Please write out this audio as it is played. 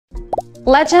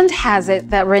Legend has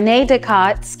it that René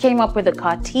Descartes came up with a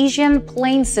Cartesian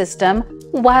plane system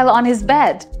while on his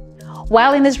bed.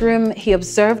 While in his room, he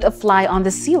observed a fly on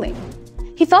the ceiling.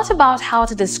 He thought about how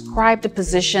to describe the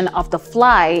position of the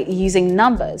fly using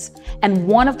numbers and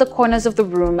one of the corners of the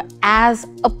room as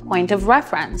a point of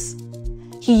reference.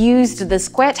 He used the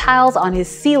square tiles on his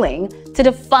ceiling to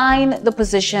define the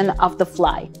position of the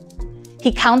fly.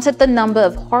 He counted the number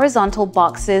of horizontal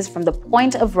boxes from the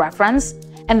point of reference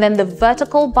and then the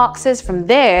vertical boxes from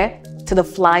there to the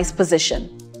fly's position.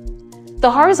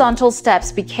 The horizontal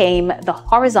steps became the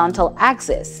horizontal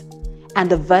axis, and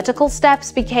the vertical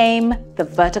steps became the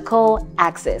vertical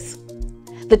axis.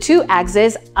 The two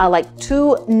axes are like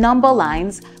two number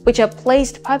lines which are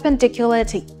placed perpendicular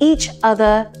to each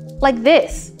other like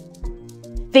this.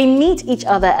 They meet each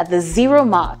other at the 0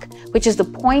 mark, which is the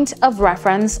point of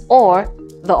reference or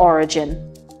the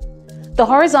origin. The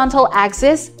horizontal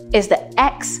axis is the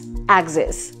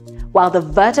x-axis, while the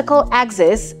vertical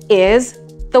axis is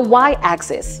the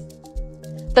y-axis.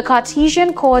 The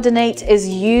Cartesian coordinate is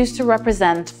used to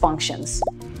represent functions.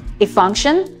 A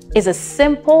function is a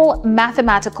simple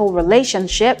mathematical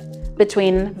relationship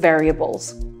between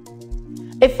variables.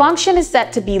 A function is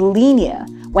said to be linear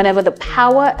whenever the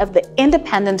power of the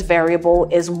independent variable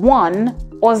is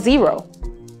 1 or 0.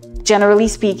 Generally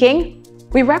speaking,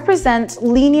 we represent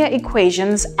linear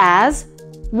equations as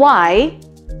y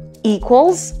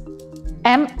equals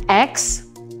mx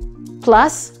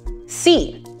plus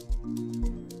c.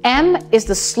 M is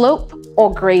the slope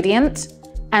or gradient,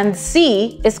 and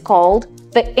c is called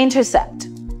the intercept.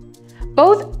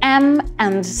 Both m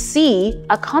and c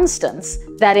are constants,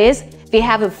 that is, they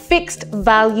have a fixed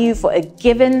value for a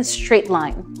given straight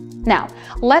line. Now,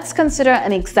 let's consider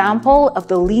an example of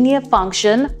the linear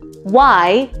function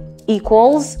y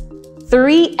equals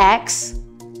 3x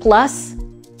plus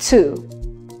 2.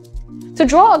 To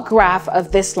draw a graph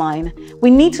of this line, we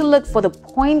need to look for the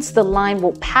points the line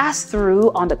will pass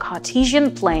through on the Cartesian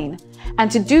plane.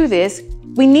 And to do this,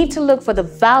 we need to look for the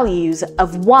values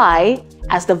of y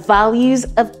as the values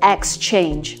of x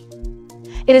change.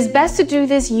 It is best to do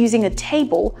this using a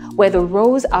table where the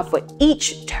rows are for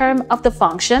each term of the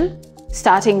function,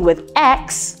 starting with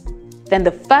x, then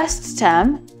the first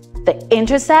term, the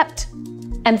intercept,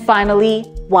 and finally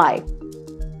y.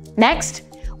 Next,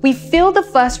 we fill the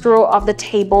first row of the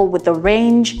table with the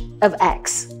range of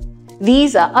x.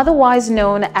 These are otherwise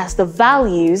known as the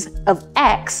values of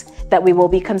x that we will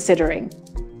be considering.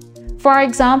 For our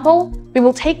example, we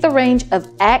will take the range of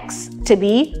x to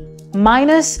be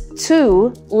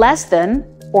 -2 less than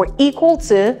or equal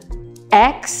to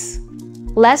x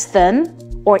less than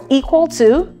or equal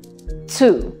to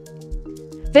 2.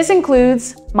 This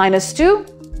includes -2,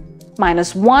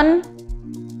 -1,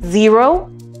 0,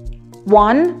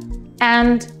 1,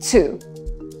 and 2.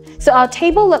 So our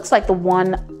table looks like the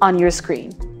one on your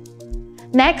screen.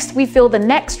 Next, we fill the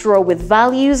next row with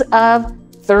values of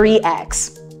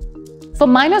 3x. For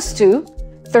 -2,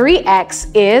 3x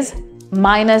is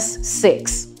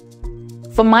 -6.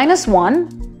 For -1,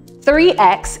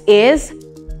 3x is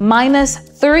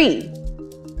 -3.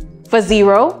 For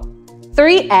 0,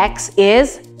 3x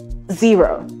is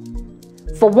 0.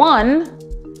 For 1,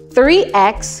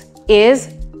 3x is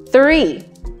 3.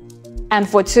 And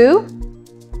for 2,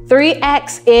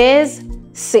 3x is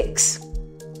 6.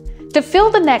 To fill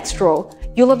the next row,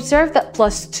 you'll observe that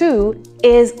 +2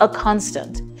 is a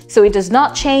constant, so it does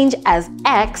not change as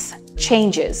x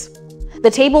changes.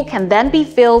 The table can then be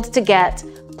filled to get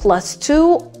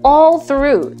 +2 all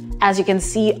through, as you can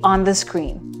see on the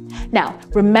screen. Now,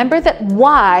 remember that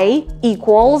y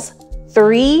equals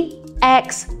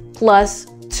 3x plus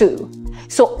 2.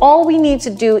 So all we need to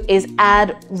do is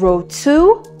add row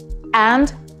 2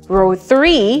 and row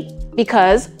 3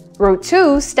 because row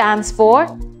 2 stands for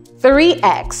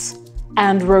 3x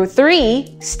and row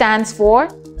 3 stands for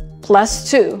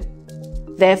 +2.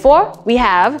 Therefore, we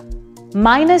have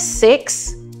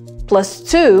 -6 plus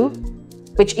 2,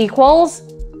 which equals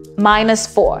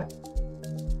 -4.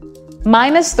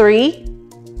 -3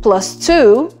 plus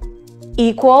 2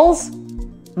 equals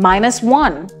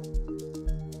 -1.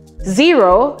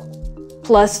 0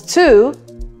 plus 2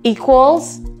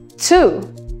 equals 2.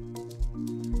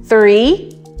 3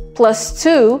 plus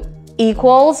 2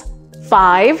 equals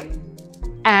 5.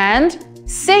 And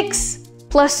 6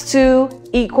 plus 2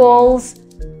 equals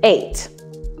 8.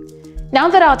 Now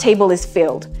that our table is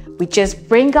filled, we just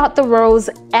bring out the rows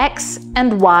x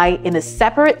and y in a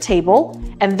separate table,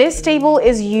 and this table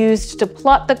is used to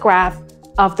plot the graph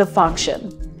of the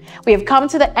function. We have come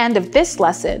to the end of this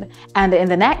lesson, and in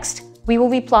the next, we will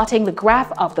be plotting the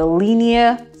graph of the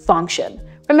linear function.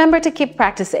 Remember to keep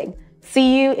practicing.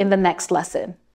 See you in the next lesson.